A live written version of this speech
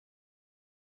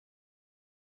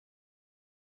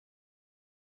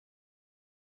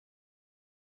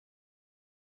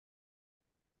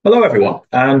Hello, everyone,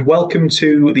 and welcome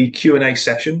to the Q&A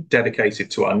session dedicated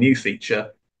to our new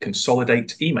feature,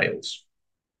 Consolidate Emails.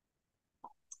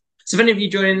 So if any of you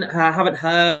joining haven't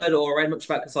heard or read much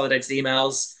about consolidated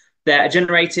emails, they're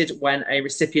generated when a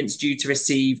recipient's due to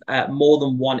receive more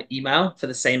than one email for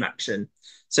the same action.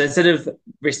 So instead of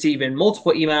receiving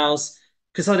multiple emails,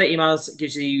 consolidate emails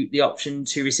gives you the option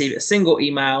to receive a single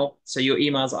email. So your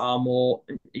emails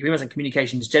and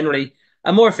communications generally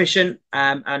are more efficient,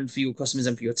 and for your customers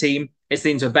and for your team, it's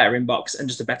leading to a better inbox and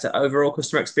just a better overall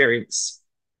customer experience.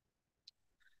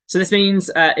 So this means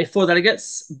if four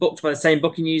delegates booked by the same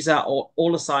booking user or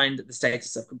all assigned the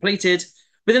status of completed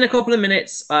within a couple of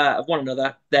minutes of one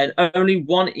another, then only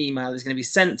one email is going to be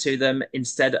sent to them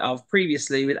instead of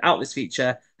previously, without this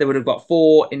feature, they would have got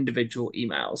four individual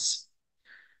emails.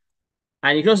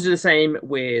 And you can also do the same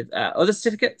with other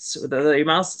certificates, with other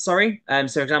emails, sorry. So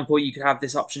for example, you could have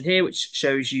this option here, which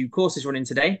shows you courses running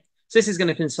today. So this is going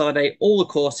to consolidate all the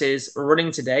courses running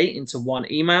today into one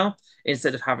email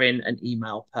instead of having an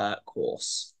email per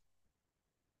course.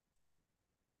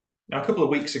 Now, a couple of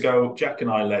weeks ago, Jack and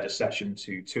I led a session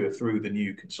to tour through the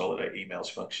new Consolidate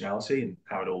Emails functionality and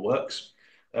how it all works.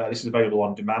 This is available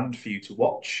on demand for you to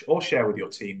watch or share with your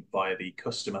team via the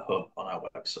Customer Hub on our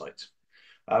website.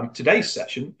 Today's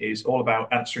session is all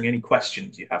about answering any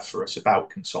questions you have for us about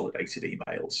consolidated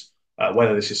emails,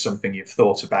 whether this is something you've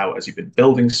thought about as you've been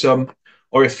building some,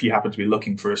 or if you happen to be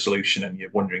looking for a solution and you're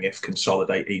wondering if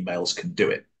Consolidate Emails can do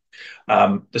it.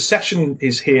 The session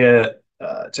is here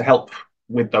to help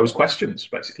with those questions,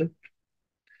 basically.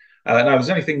 Now, if there's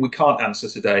anything we can't answer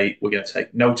today, we're going to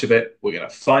take note of it, we're going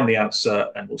to find the answer,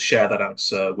 and we'll share that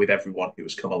answer with everyone who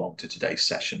has come along to today's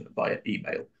session via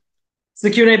email. So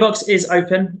the Q&A box is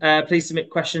open. Please submit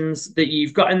questions that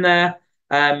you've got in there.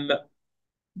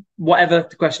 Whatever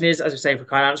the question is, as we say, if we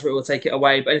can't answer it, we'll take it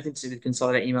away. But anything to do with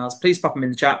Consolidate emails, please pop them in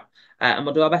the chat and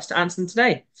we'll do our best to answer them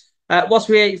today. Whilst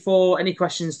we wait for any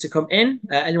questions to come in,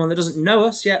 anyone that doesn't know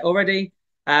us yet already,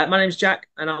 my name's Jack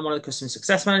and I'm one of the customer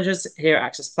success managers here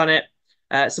at accessplanit.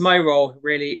 So my role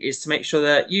really is to make sure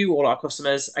that you, all our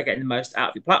customers, are getting the most out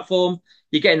of your platform.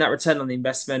 You're getting that return on the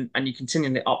investment, and you're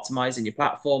continually optimizing your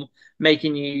platform,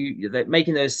 making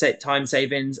those time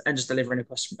savings, and just delivering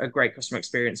a great customer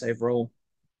experience overall.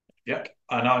 Yeah,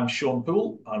 and I'm Sean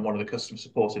Poole. I'm one of the customer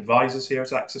support advisors here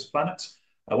at Access Planet.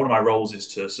 One of my roles is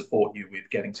to support you with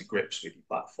getting to grips with your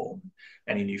platform,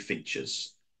 any new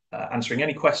features, answering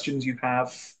any questions you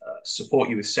have, support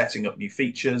you with setting up new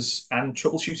features, and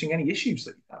troubleshooting any issues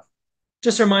that you have.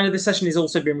 Just a reminder, this session is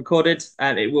also being recorded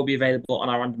and it will be available on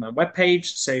our on-demand webpage.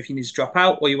 So if you need to drop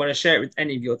out or you want to share it with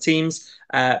any of your teams,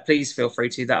 please feel free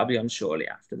to. That'll be on shortly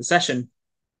after the session.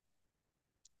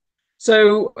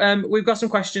 So we've got some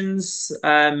questions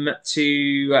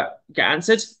to get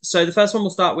answered. So the first one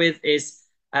we'll start with is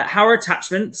how are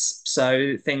attachments,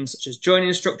 so things such as joining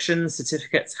instructions,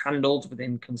 certificates, handled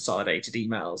within consolidated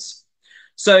emails?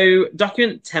 So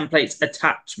document templates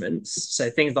attachments, so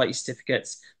things like your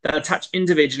certificates, that attach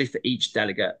individually for each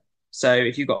delegate. So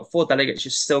if you've got four delegates,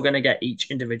 you're still going to get each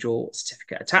individual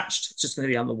certificate attached. It's just going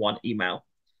to be on the one email.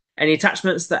 Any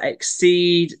attachments that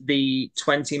exceed the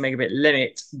 20 megabit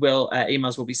limit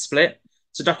emails will be split.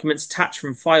 So documents attached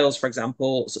from files, for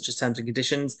example, such as terms and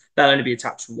conditions, they'll only be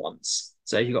attached once.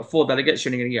 So if you've got four delegates,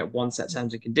 you're only going to get one set of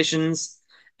terms and conditions.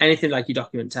 Anything like your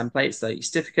document templates, so your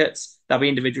certificates, that'll be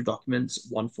individual documents,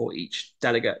 one for each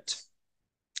delegate.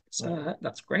 So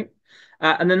that's great.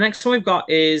 And the next one we've got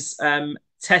is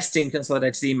testing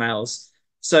consolidated emails.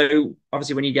 So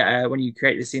obviously, when you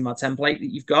create this email template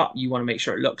that you've got, you want to make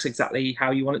sure it looks exactly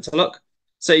how you want it to look.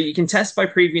 So you can test by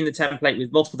previewing the template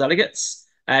with multiple delegates.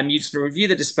 You just review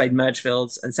the displayed merge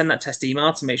fields and send that test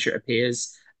email to make sure it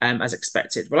appears as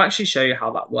expected. We'll actually show you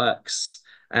how that works.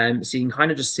 So you can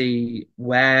kind of just see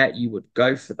where you would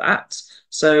go for that.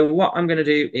 So what I'm going to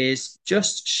do is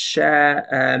just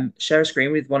share a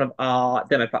screen with one of our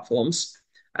demo platforms.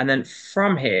 And then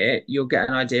from here, you'll get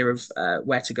an idea of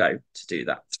where to go to do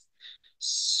that.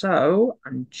 So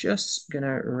I'm just going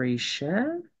to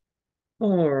reshare.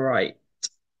 All right.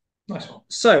 Nice one.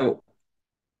 So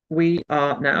we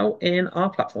are now in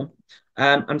our platform.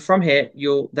 And from here,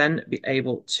 you'll then be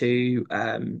able to,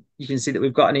 you can see that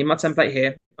we've got an email template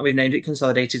here and we've named it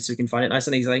Consolidated so we can find it nice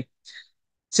and easily.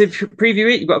 To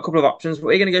preview it, you've got a couple of options, but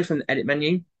we're going to go from the edit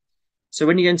menu. So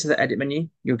when you go into the edit menu,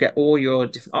 you'll get all your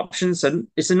different options. So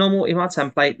it's a normal email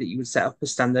template that you would set up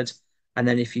as standard. And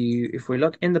then if we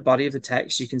look in the body of the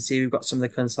text, you can see we've got some of the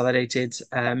consolidated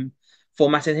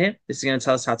format in here. This is going to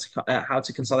tell us how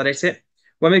to consolidate it.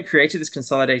 when we created this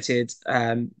consolidated,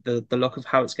 the look of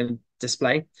how it's going to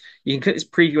display, you can click this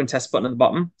preview and test button at the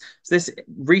bottom. So this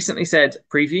recently said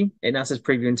preview. It now says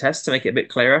preview and test to make it a bit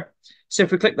clearer. So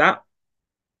if we click that,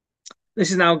 this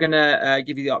is now going to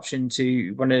give you the option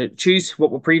to want to choose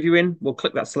what we're previewing. We'll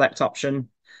click that select option.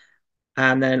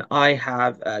 And then I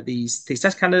have these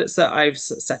test candidates that I've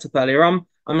set up earlier on.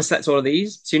 I'm going to select all of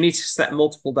these. So you need to select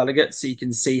multiple delegates so you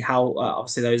can see how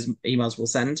obviously those emails will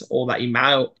send, or that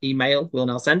email will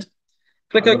now send.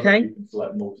 Click OK. You can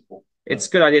select multiple. It's a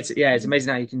good idea. Yeah, it's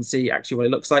amazing how you can see actually what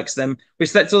it looks like. So then we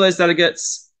select all those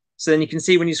delegates. So then you can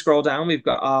see when you scroll down, we've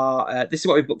got our, this is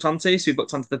what we've booked onto. So we've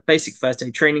booked onto the basic first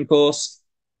aid training course.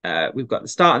 We've got the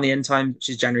start and the end time, which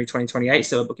is January 2028.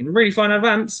 So we're booking really far in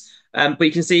advance. But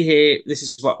you can see here, this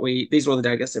is what these are all the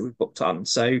delegates that we've booked on.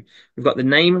 So we've got the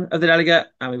name of the delegate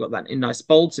and we've got that in nice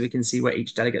bold so we can see where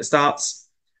each delegate starts.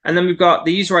 And then we've got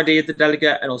the user ID of the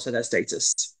delegate and also their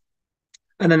status.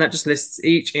 And then that just lists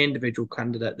each individual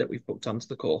candidate that we've booked onto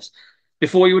the course.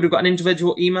 Before, you would have got an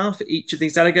individual email for each of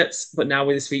these delegates, but now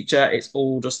with this feature, it's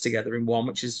all just together in one,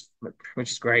 which is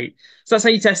great. So that's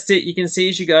how you test it. You can see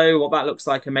as you go what that looks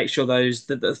like and make sure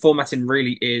the formatting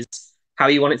really is how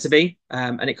you want it to be,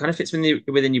 and it kind of fits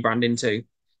within your branding too.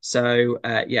 So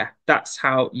yeah, that's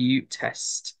how you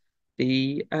test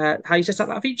out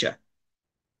that feature.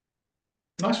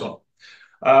 Nice one.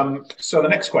 So the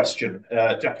next question,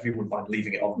 Jack, if you wouldn't mind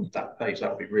leaving it on that page,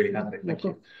 that would be really handy. Thank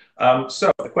you.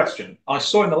 So the question, I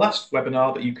saw in the last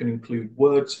webinar that you can include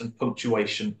words and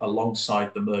punctuation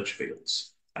alongside the merge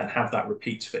fields and have that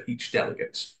repeat for each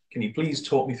delegate. Can you please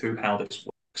talk me through how this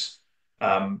works?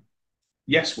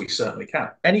 Yes, we certainly can.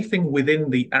 Anything within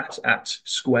the at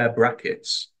square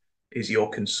brackets is your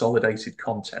consolidated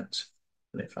content.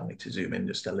 And if I need to zoom in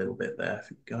just a little bit there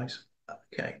for you guys.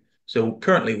 Okay. So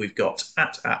currently we've got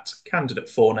at candidate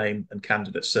forename and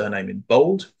candidate surname in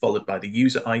bold, followed by the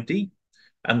user ID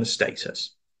and the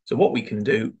status. So what we can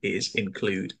do is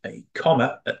include a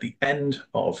comma at the end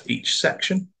of each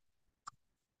section.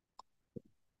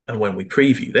 And when we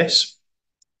preview this,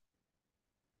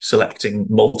 selecting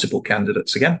multiple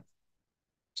candidates again,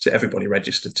 so everybody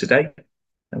registered today,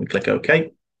 and we click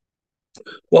OK.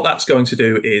 What that's going to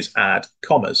do is add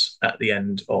commas at the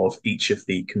end of each of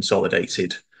the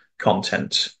consolidated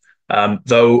content,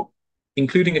 though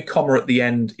including a comma at the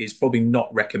end is probably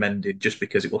not recommended just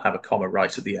because it will have a comma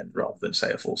right at the end rather than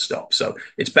say a full stop. So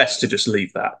it's best to just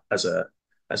leave that as a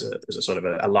sort of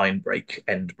a line break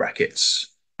end brackets,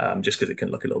 just because it can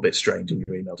look a little bit strange in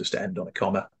your email just to end on a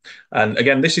comma. And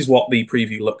again, this is what the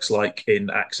preview looks like in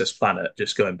accessplanit.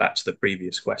 Just going back to the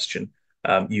previous question,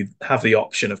 you have the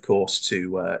option, of course, to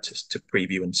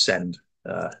preview and send.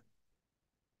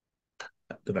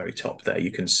 At the very top there, you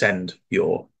can send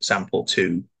your sample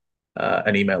to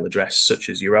an email address such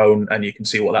as your own, and you can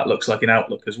see what that looks like in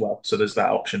Outlook as well. So there's that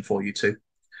option for you too.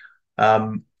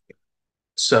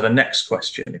 So the next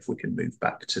question, if we can move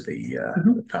back to the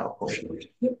PowerPoint.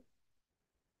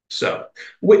 So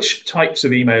which types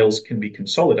of emails can be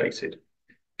consolidated?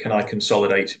 Can I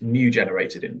consolidate new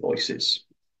generated invoices?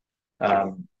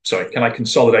 Can I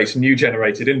consolidate new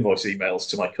generated invoice emails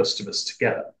to my customers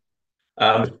together?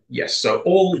 Yes, so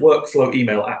all workflow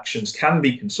email actions can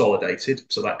be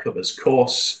consolidated. So that covers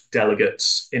course,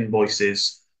 delegates,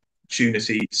 invoices,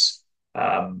 opportunities.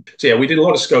 So yeah, we did a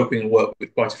lot of scoping and work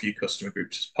with quite a few customer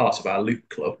groups as part of our Loop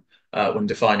Club when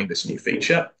defining this new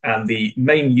feature. And the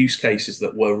main use cases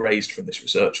that were raised from this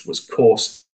research was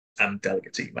course and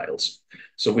delegate emails.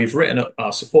 So we've written up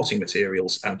our supporting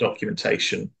materials and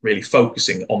documentation, really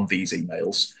focusing on these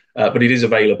emails, but it is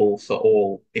available for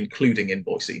all, including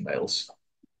invoice emails.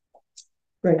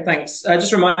 Great, thanks.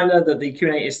 Just a reminder that the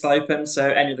Q&A is still open, so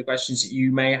any of the questions that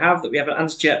you may have that we haven't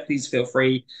answered yet, please feel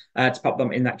free to pop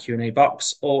them in that Q&A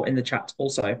box or in the chat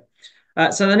also.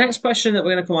 So the next question that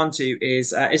we're going to come on to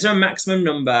is there a maximum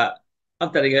number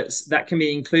of delegates that can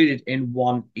be included in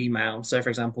one email? So for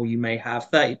example, you may have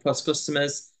 30 plus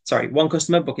customers, sorry, one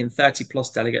customer booking 30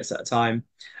 plus delegates at a time.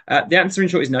 The answer in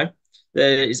short is no.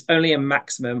 There is only a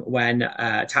maximum when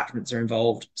attachments are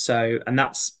involved. So, and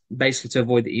that's basically to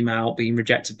avoid the email being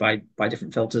rejected by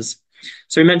different filters.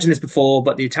 So we mentioned this before,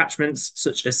 but the attachments,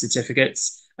 such as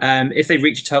certificates, if they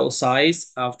reach a total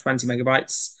size of 20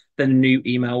 megabytes, then a new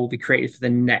email will be created for the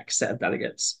next set of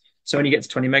delegates. So when you get to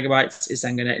 20 megabytes, it's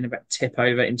then going to in effect tip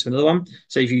over into another one.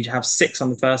 So if you have 6 on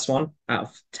the first one out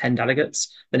of 10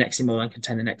 delegates, the next email will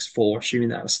contain the next 4, assuming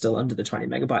that was still under the 20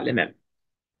 megabyte limit.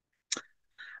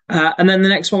 And then the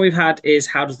next one we've had is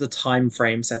how does the time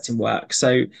frame setting work?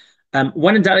 So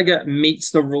when a delegate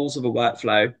meets the rules of a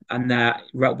workflow and their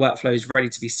workflow is ready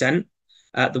to be sent,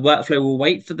 The workflow will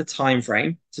wait for the time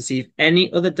frame to see if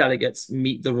any other delegates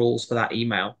meet the rules for that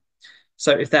email.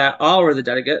 So if there are other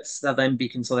delegates, they'll then be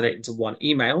consolidated into one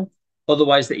email.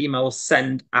 Otherwise, the email will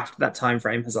send after that time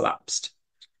frame has elapsed.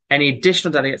 Any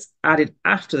additional delegates added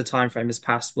after the time frame has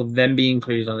passed will then be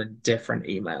included on a different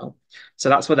email. So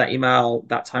that's where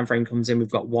that time frame comes in. We've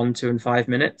got 1, 2, and 5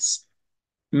 minutes.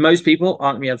 Most people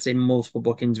aren't going to be able to see multiple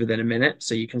bookings within a minute,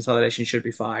 so your consolidation should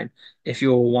be fine. If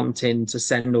you're wanting to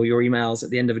send all your emails at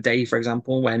the end of a day, for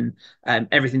example, when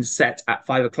everything's set at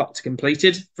 5 o'clock to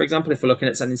completed, for example, if we're looking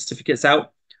at sending certificates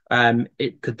out,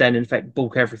 it could then in fact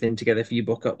bulk everything together for you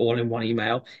book it all in one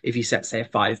email if you set, say, a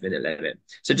 5 minute limit.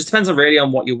 So it just depends on really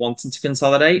on what you're wanting to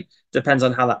consolidate, depends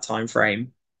on how that time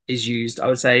frame is used. I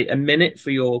would say a minute for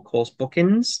your course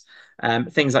bookings.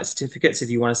 Things like certificates, if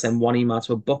you want to send one email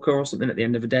to a booker or something at the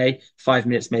end of the day, 5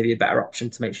 minutes may be a better option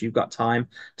to make sure you've got time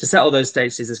to set all those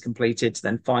statuses as completed, to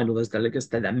then find all those delegates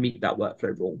that then meet that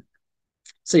workflow rule.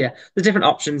 So yeah, there's different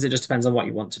options. It just depends on what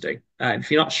you want to do.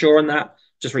 If you're not sure on that,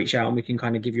 just reach out and we can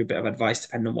kind of give you a bit of advice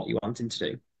depending on what you're wanting to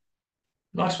do.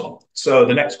 Nice one. So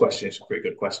the next question is a pretty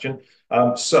good question.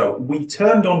 So we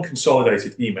turned on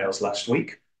consolidated emails last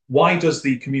week. Why does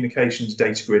the communications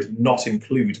data grid not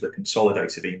include the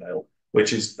consolidated email?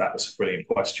 That was a brilliant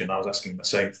question. I was asking the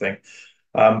same thing.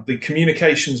 The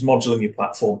communications module in your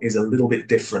platform is a little bit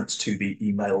different to the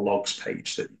email logs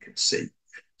page that you can see.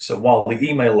 So while the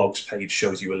email logs page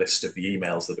shows you a list of the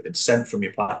emails that have been sent from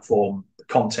your platform, the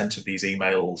content of these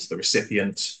emails, the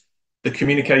recipient, the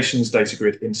communications data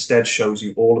grid instead shows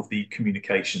you all of the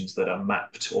communications that are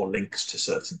mapped or linked to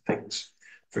certain things.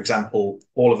 For example,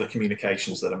 all of the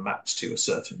communications that are mapped to a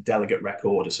certain delegate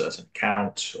record, a certain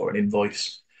account, or an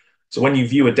invoice. So when you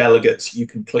view a delegate, you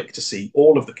can click to see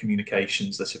all of the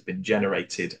communications that have been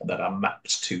generated that are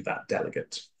mapped to that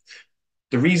delegate.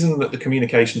 The reason that the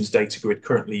communications data grid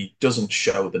currently doesn't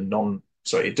show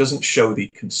it doesn't show the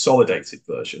consolidated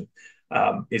version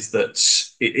is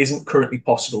that it isn't currently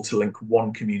possible to link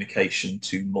one communication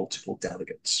to multiple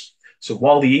delegates. So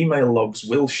while the email logs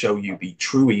will show you the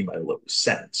true email that was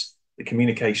sent, the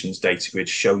communications data grid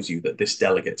shows you that this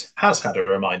delegate has had a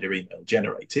reminder email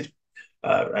generated,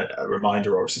 a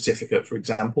reminder or a certificate, for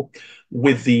example,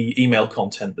 with the email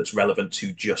content that's relevant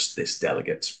to just this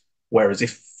delegate. Whereas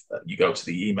if you go to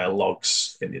the email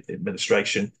logs in the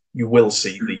administration, you will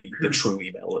see the true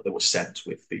email that was sent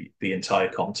with the entire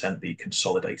content, the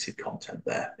consolidated content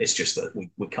there. It's just that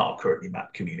we can't currently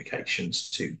map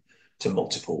communications to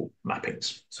multiple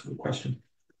mappings. That's a good question.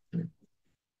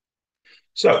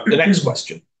 So the next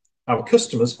question. Our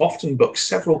customers often book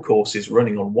several courses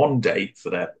running on one day for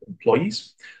their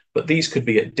employees, but these could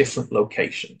be at different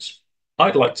locations.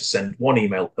 I'd like to send one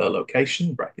email per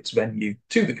location, brackets venue,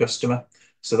 to the customer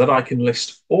so that I can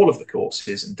list all of the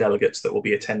courses and delegates that will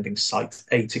be attending site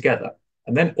A together,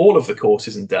 and then all of the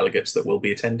courses and delegates that will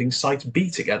be attending site B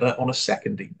together on a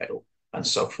second email, and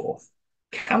so forth.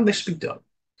 Can this be done?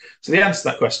 So the answer to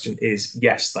that question is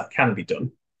yes, that can be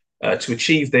done. To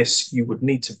achieve this, you would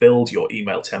need to build your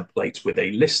email template with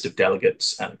a list of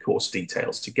delegates and course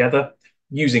details together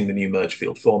using the new merge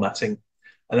field formatting.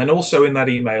 And then also in that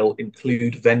email,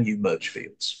 include venue merge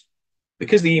fields.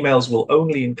 Because the emails will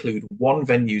only include one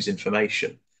venue's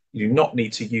information, you do not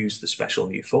need to use the special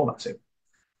new formatting.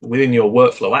 Within your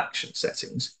workflow action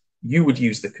settings, you would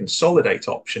use the consolidate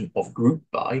option of group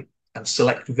by and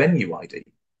select venue ID.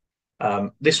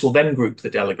 This will then group the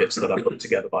delegates that are put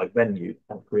together by venue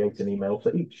and create an email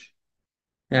for each.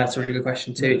 Yeah, that's a really good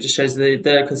question too. It just shows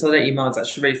the consolidate email is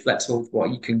actually really flexible with what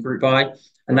you can group by.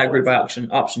 And that group by option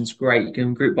is great. You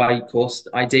can group by course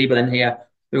ID, but then here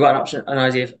we've got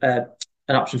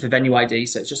an option for venue ID.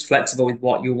 So it's just flexible with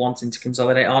what you're wanting to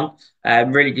consolidate on.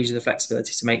 Really gives you the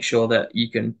flexibility to make sure that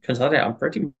you can consolidate on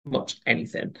pretty much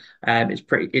anything. It's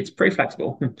pretty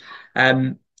flexible.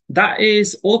 That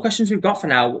is all the questions we've got for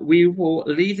now. We will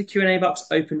leave the Q&A box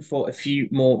open for a few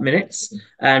more minutes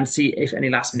and see if any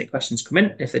last minute questions come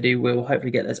in. If they do, we'll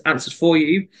hopefully get those answered for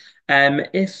you.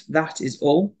 If that is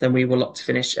all, then we will look to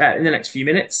finish in the next few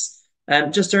minutes.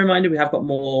 Just a reminder, we have got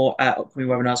more upcoming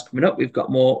webinars coming up. We've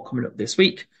got more coming up this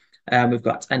week. We've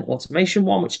got an automation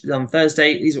one, which is on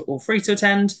Thursday. These are all free to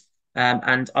attend.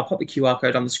 And I'll pop the QR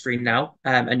code on the screen now,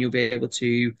 and you'll be able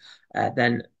to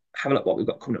then have a look what we've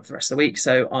got coming up for the rest of the week.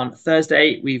 So on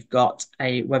Thursday, we've got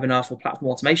a webinar for platform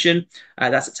automation.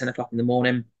 That's at 10 o'clock in the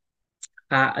morning.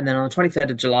 And then on the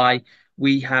 23rd of July,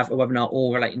 we have a webinar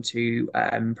all relating to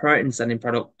promoting and selling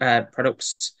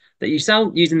products that you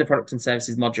sell using the products and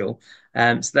services module.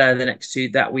 So they're the next two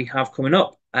that we have coming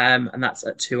up. And that's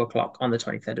at 2 o'clock on the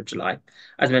 23rd of July.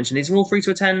 As I mentioned, these are all free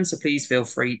to attend, so please feel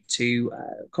free to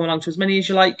come along to as many as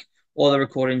you like. All the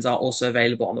recordings are also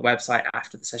available on the website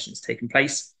after the session has taken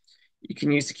place. You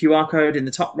can use the QR code in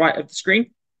the top right of the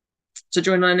screen to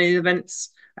join on any of the events.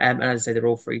 And as I say, they're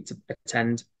all free to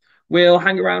attend. We'll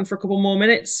hang around for a couple more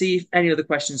minutes, see if any other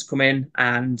questions come in.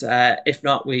 And if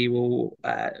not, we will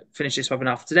finish this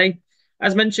webinar for today.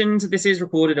 As mentioned, this is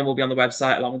recorded and will be on the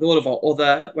website along with all of our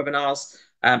other webinars.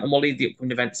 And we'll leave the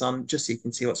upcoming events on just so you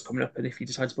can see what's coming up. And if you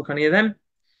decide to book any of them,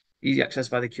 easy access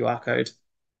by the QR code.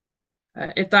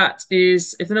 If there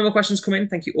are no more questions come in,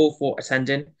 thank you all for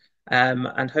attending.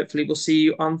 And hopefully we'll see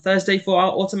you on Thursday for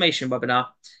our automation webinar.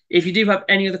 If you do have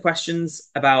any other questions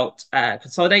about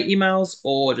Consolidate emails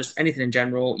or just anything in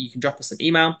general, you can drop us an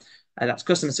email. That's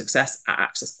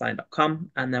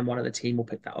customersuccess@accessplanit.com, and then one of the team will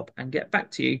pick that up and get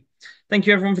back to you. Thank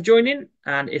you everyone for joining.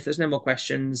 And if there's no more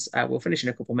questions, we'll finish in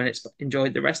a couple of minutes, but enjoy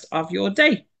the rest of your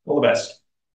day. All the best.